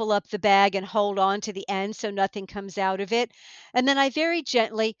crumple up the bag and hold on to the end so nothing comes out of it. And then I very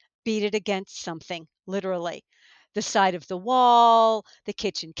gently beat it against something, literally. the side of the wall, the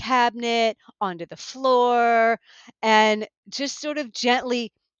kitchen cabinet, onto the floor, and just sort of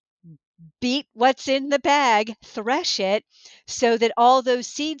gently beat what's in the bag, thresh it so that all those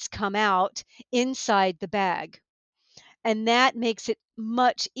seeds come out inside the bag. And that makes it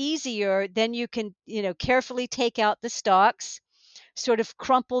much easier. Then you can, carefully take out the stalks, sort of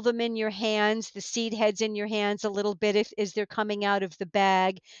crumple them in your hands, the seed heads in your hands a little bit if as they're coming out of the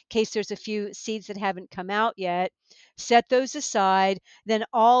bag, in case there's a few seeds that haven't come out yet. Set those aside. Then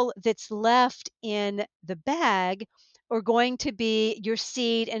all that's left in the bag are going to be your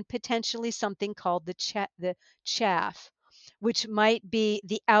seed and potentially something called the chaff, which might be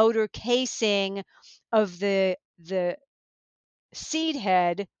the outer casing of the seed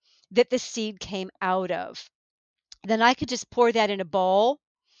head that the seed came out of. Then I could just pour that in a bowl,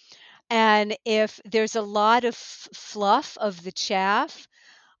 and if there's a lot of fluff of the chaff,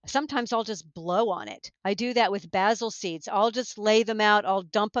 sometimes I'll just blow on it. I do that with basil seeds. I'll just lay them out, I'll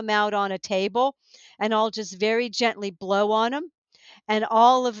dump them out on a table, and I'll just very gently blow on them, and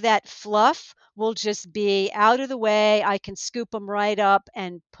all of that fluff will just be out of the way. I can scoop them right up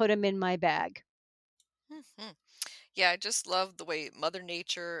and put them in my bag. Mhm. Yeah, I just love the way Mother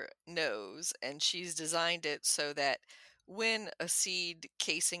Nature knows, and she's designed it so that when a seed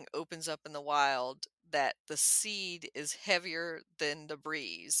casing opens up in the wild, that the seed is heavier than the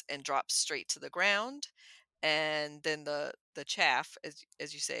breeze and drops straight to the ground, and then the chaff, as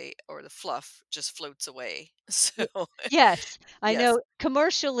you say, or the fluff, just floats away. So, Y Yes, I yes. know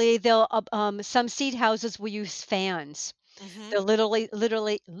commercially, some seed houses will use fans. Hmm. They'll literally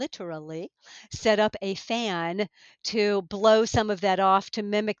set up a fan to blow some of that off to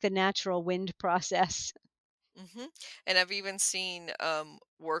mimic the natural wind process. Hmm. And I've even seen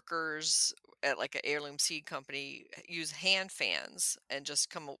workers at like an heirloom seed company use hand fans and just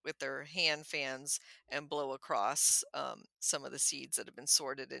come up with their hand fans and blow across some of the seeds that have been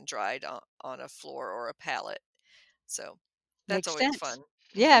sorted and dried on a floor or a pallet. So that's Makes always sense. fun.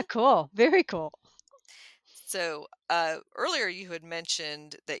 Yeah, cool, very cool. So earlier you had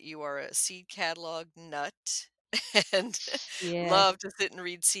mentioned that you are a seed catalog nut and Yes. love to sit and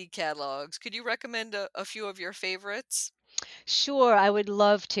read seed catalogs. Could you recommend a few of your favorites? Sure, I would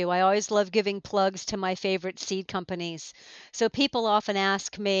love to. I always love giving plugs to my favorite seed companies. So people often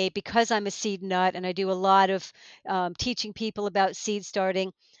ask me, because I'm a seed nut and I do a lot of teaching people about seed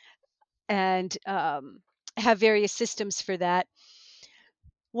starting and have various systems for that.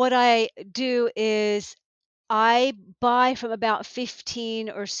 What I do is I buy from about 15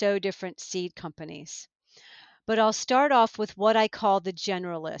 or so different seed companies, but I'll start off with what I call the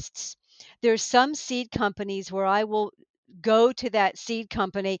generalists. There's some seed companies where I will go to that seed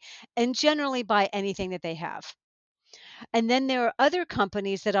company and generally buy anything that they have. And then there are other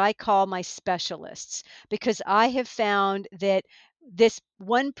companies that I call my specialists because I have found that this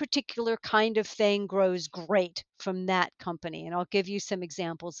one particular kind of thing grows great from that company. And I'll give you some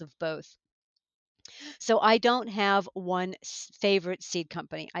examples of both. So I don't have one favorite seed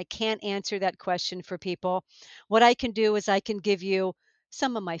company. I can't answer that question for people. What I can do is I can give you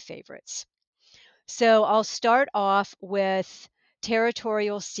some of my favorites. So I'll start off with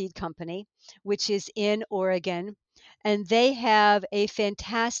Territorial Seed Company, which is in Oregon, and they have a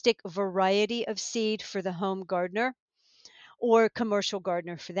fantastic variety of seed for the home gardener or commercial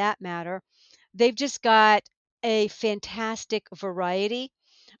gardener for that matter. They've just got a fantastic variety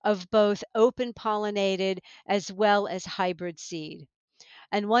of both open pollinated as well as hybrid seed.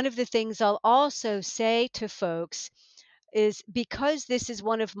 And one of the things I'll also say to folks is because this is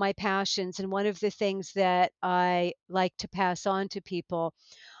one of my passions and one of the things that I like to pass on to people,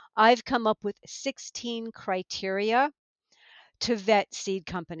 I've come up with 16 criteria to vet seed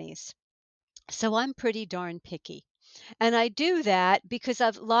companies. So I'm pretty darn picky. And I do that because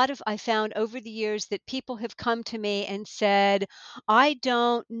I found over the years that people have come to me and said, "I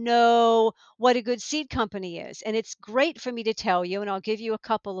don't know what a good seed company is." And it's great for me to tell you, and I'll give you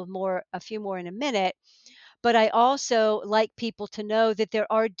a few more in a minute, but I also like people to know that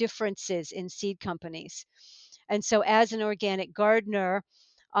there are differences in seed companies. And so as an organic gardener,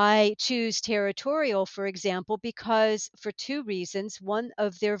 I choose Territorial, for example, because for two reasons. One,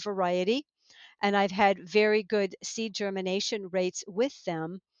 of their variety, and I've had very good seed germination rates with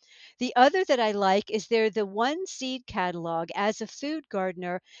them. The other that I like is they're the one seed catalog as a food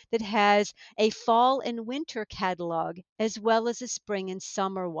gardener that has a fall and winter catalog as well as a spring and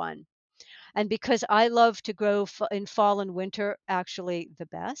summer one. And because I love to grow in fall and winter actually the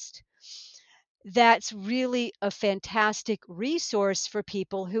best, that's really a fantastic resource for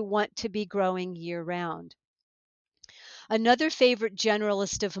people who want to be growing year round. Another favorite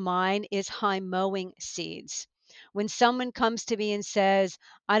generalist of mine is High Mowing Seeds, When someone comes to me and says,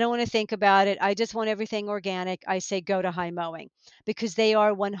 I don't want to think about it, I just want everything organic, I say go to High Mowing because they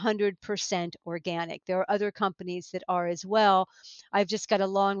are 100% organic. There are other companies that are as well. I've just got a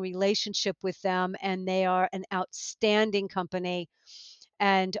long relationship with them, and they are an outstanding company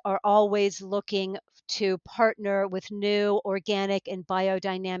and are always looking to partner with new organic and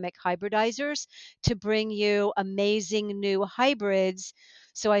biodynamic hybridizers to bring you amazing new hybrids.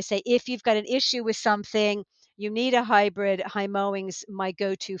 So I say, if you've got an issue with something, you need a hybrid, High Mowing's my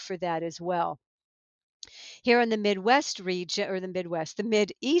go-to for that as well. Here in the Midwest region, or the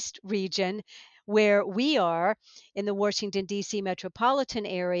Mideast region, where we are in the Washington, D.C. metropolitan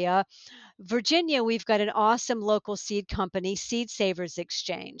area, Virginia, we've got an awesome local seed company, Seed Savers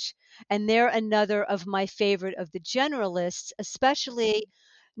Exchange, and they're another of my favorite of the generalists, especially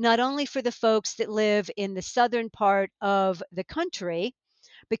not only for the folks that live in the southern part of the country,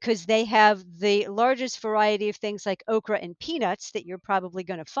 because they have the largest variety of things like okra and peanuts that you're probably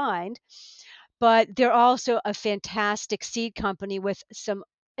going to find, but they're also a fantastic seed company with some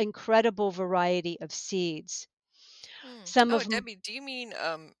incredible variety of seeds. Hmm. Some Oh, of them, Debbie, do you mean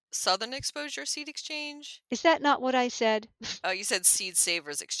Southern Exposure Seed Exchange? is that not what I said? Oh, you said Seed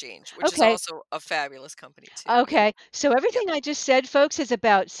Savers Exchange, which is Okay. also a fabulous company too. Yep. Okay, so Yep. everything I just said, folks, is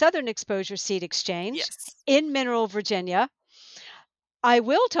about Southern Exposure Seed Exchange Yes. in Mineral, Virginia. I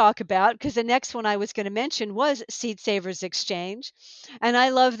will talk about because the next one I was going to mention was Seed Savers Exchange. And I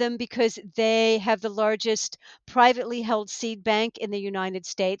love them because they have the largest privately held seed bank in the United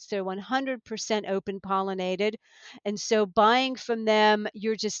States. They're 100% open pollinated. And so buying from them,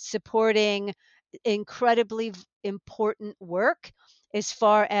 you're just supporting incredibly important work as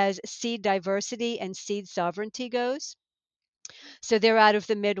far as seed diversity and seed sovereignty goes. So they're out of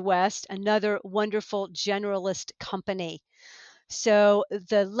the Midwest, another wonderful generalist company. So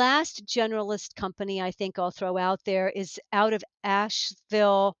the last generalist company I think I'll throw out there is out of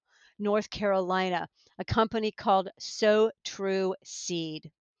Asheville, North Carolina, a company called So True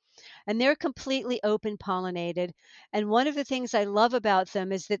Seed. And they're completely open pollinated. And one of the things I love about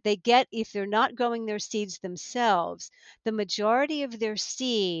them is that they get, if they're not growing their seeds themselves, the majority of their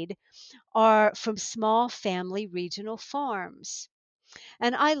seed are from small family regional farms.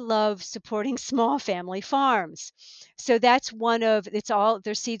 And I love supporting small family farms. So that's one of it's all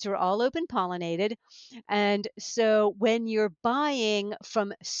their seeds are all open pollinated. And so when you're buying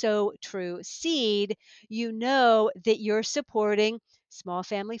from So True Seed, you know that you're supporting small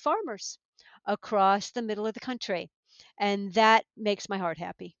family farmers across the middle of the country. And that makes my heart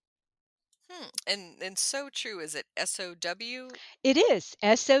happy. Hmm. And so true. Is it SOW? It is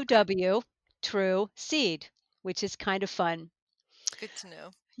Okay. SOW True Seed, which is kind of fun. Good to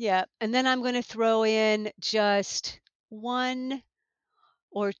know. Yeah, and then I'm gonna throw in just 1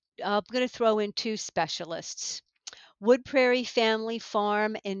 or I'm gonna throw in 2 specialists. Wood Prairie Family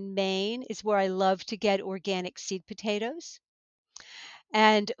Farm in Maine is where I love to get organic seed potatoes,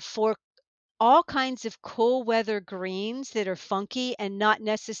 and for all kinds of cool weather greens that are funky and not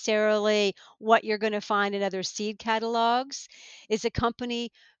necessarily what you're gonna find in other seed catalogs, is a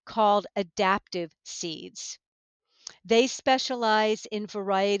company called Adaptive Seeds. They specialize in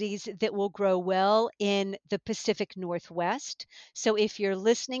varieties that will grow well in the Pacific Northwest. So if you're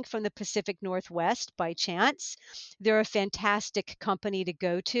listening from the Pacific Northwest by chance, they're a fantastic company to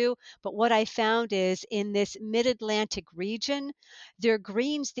go to. But what I found is in this mid-Atlantic region, their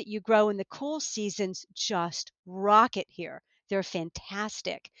greens that you grow in the cool seasons just rocket here. They're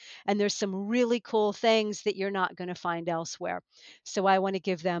fantastic. And there's some really cool things that you're not going to find elsewhere. So I want to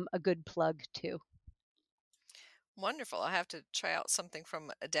give them a good plug too. Wonderful. I have to try out something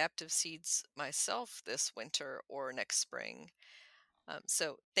from Adaptive Seeds myself this winter or next spring.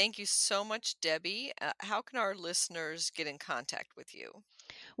 So thank you so much, Debbie. How can our listeners get in contact with you?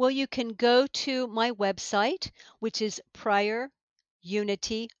 Well, you can go to my website, which is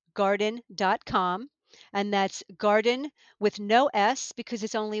priorunitygarden.com. And that's garden with no S because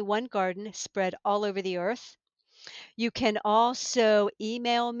it's only one garden spread all over the earth. You can also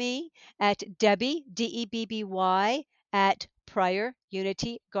email me at Debbie, Debby, at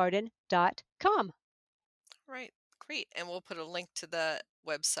priorunitygarden.com. Right. Great. And we'll put a link to the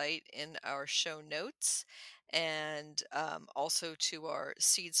website in our show notes and also to our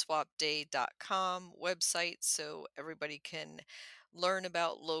seedswapday.com website so everybody can learn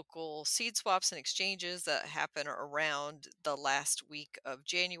about local seed swaps and exchanges that happen around the last week of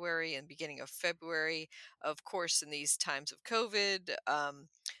January and beginning of February. Of course, in these times of COVID,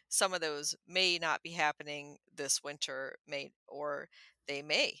 some of those may not be happening this winter, may or they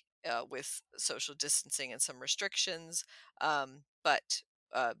may with social distancing and some restrictions. But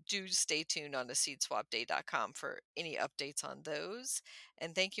do stay tuned on to seedswapday.com for any updates on those.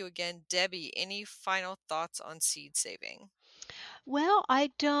 And thank you again, Debbie. Any final thoughts on seed saving? Well,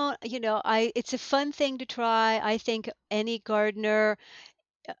 I don't, it's a fun thing to try. I think any gardener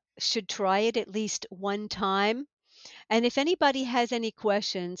should try it at least one time. And if anybody has any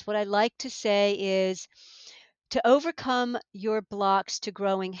questions, what I like to say is to overcome your blocks to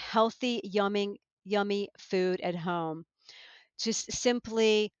growing healthy, yummy food at home. Just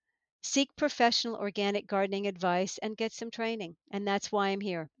simply seek professional organic gardening advice and get some training. And that's why I'm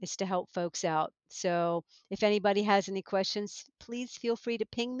here, is to help folks out. So if anybody has any questions, please feel free to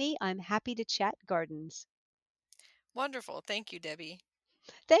ping me. I'm happy to chat gardens. Wonderful. Thank you, Debbie.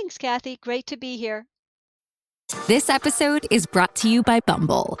 Thanks, Kathy. Great to be here. This episode is brought to you by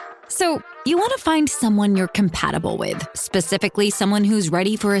Bumble. So, you want to find someone you're compatible with, specifically someone who's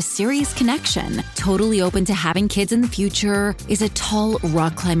ready for a serious connection, totally open to having kids in the future, is a tall,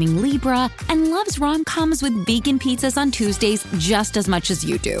 rock-climbing Libra, and loves rom-coms with vegan pizzas on Tuesdays just as much as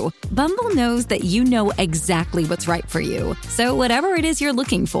you do. Bumble knows that you know exactly what's right for you. So, whatever it is you're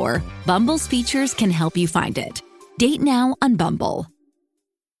looking for, Bumble's features can help you find it. Date now on Bumble.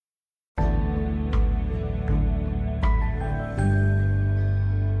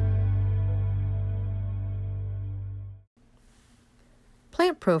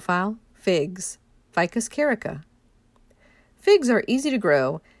 Plant profile, figs, Ficus carica. Figs are easy to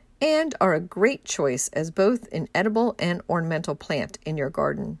grow and are a great choice as both an edible and ornamental plant in your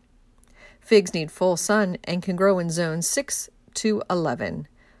garden. Figs need full sun and can grow in zones 6 to 11,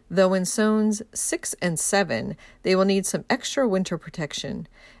 though in zones 6 and 7 they will need some extra winter protection,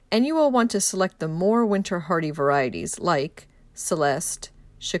 and you will want to select the more winter hardy varieties like Celeste,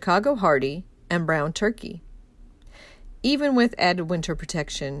 Chicago Hardy, and Brown Turkey. Even with added winter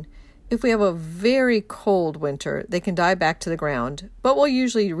protection, if we have a very cold winter, they can die back to the ground, but will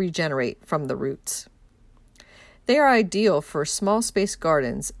usually regenerate from the roots. They are ideal for small space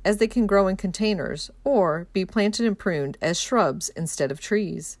gardens as they can grow in containers or be planted and pruned as shrubs instead of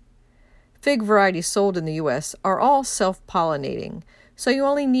trees. Fig varieties sold in the U.S. are all self-pollinating, so you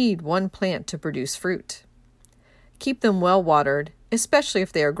only need one plant to produce fruit. Keep them well watered, especially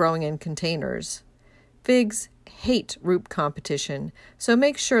if they are growing in containers. Figs hate root competition, so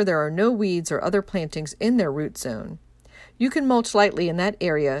make sure there are no weeds or other plantings in their root zone. You can mulch lightly in that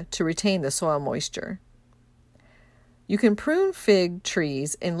area to retain the soil moisture. You can prune fig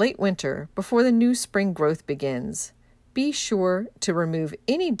trees in late winter before the new spring growth begins. Be sure to remove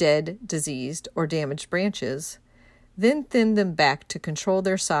any dead, diseased, or damaged branches. Then thin them back to control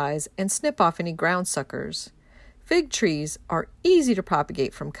their size and snip off any ground suckers. Fig trees are easy to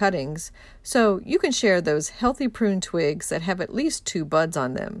propagate from cuttings, so you can share those healthy prune twigs that have at least 2 buds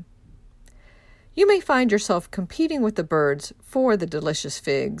on them. You may find yourself competing with the birds for the delicious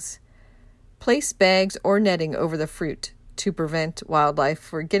figs. Place bags or netting over the fruit to prevent wildlife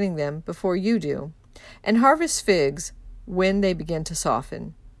from getting them before you do, and harvest figs when they begin to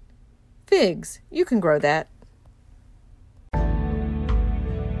soften. Figs, you can grow that.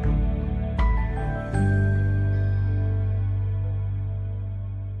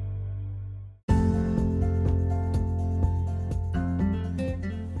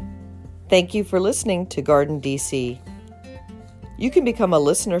 Thank you for listening to Garden DC. You can become a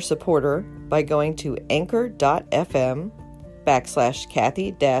listener supporter by going to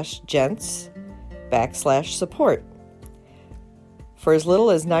anchor.fm/Kathy-Gents/support. For as little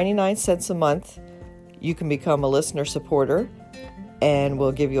as 99 cents a month, you can become a listener supporter and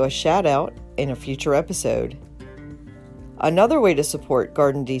we'll give you a shout out in a future episode. Another way to support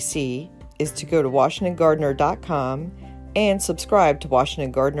Garden DC is to go to WashingtonGardener.com and subscribe to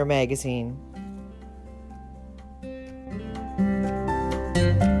Washington Gardener Magazine.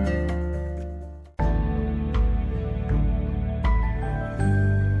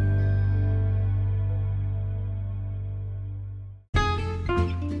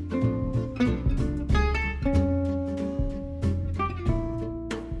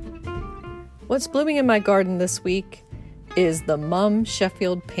 What's blooming in my garden this week is the Mum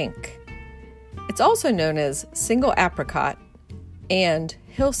Sheffield Pink. It's also known as Single Apricot and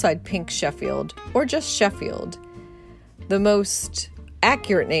Hillside Pink Sheffield, or just Sheffield. The most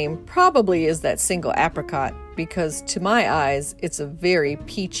accurate name probably is that Single Apricot because to my eyes it's a very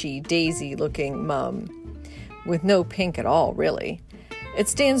peachy, daisy-looking mum with no pink at all, really. It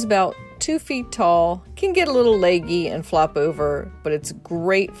stands about 2 feet tall, can get a little leggy and flop over, but it's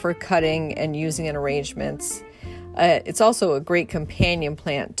great for cutting and using in arrangements. It's also a great companion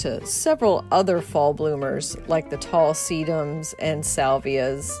plant to several other fall bloomers like the tall sedums and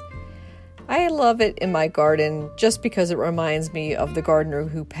salvias. I love it in my garden just because it reminds me of the gardener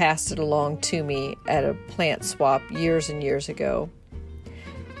who passed it along to me at a plant swap years and years ago.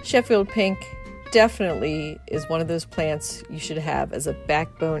 Sheffield Pink definitely is one of those plants you should have as a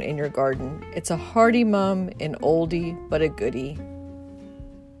backbone in your garden. It's a hardy mum, an oldie, but a goodie.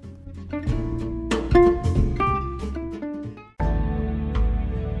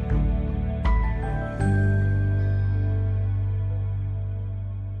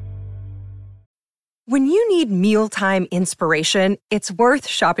 When you need mealtime inspiration, it's worth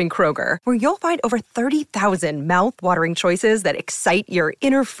shopping Kroger, where you'll find over 30,000 mouth-watering choices that excite your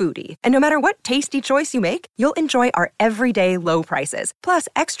inner foodie. And no matter what tasty choice you make, you'll enjoy our everyday low prices, plus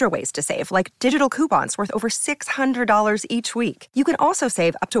extra ways to save, like digital coupons worth over $600 each week. You can also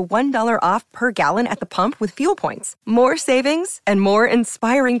save up to $1 off per gallon at the pump with fuel points. More savings and more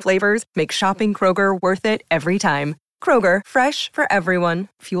inspiring flavors make shopping Kroger worth it every time. Kroger, fresh for everyone.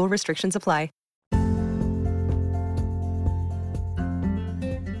 Fuel restrictions apply.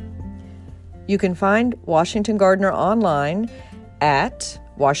 You can find Washington Gardener online at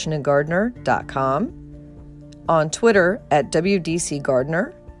washingtongardener.com, on Twitter at WDC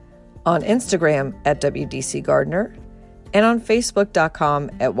Gardener, on Instagram at WDC Gardener, and on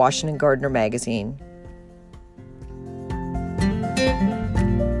Facebook.com at Washington Gardener Magazine.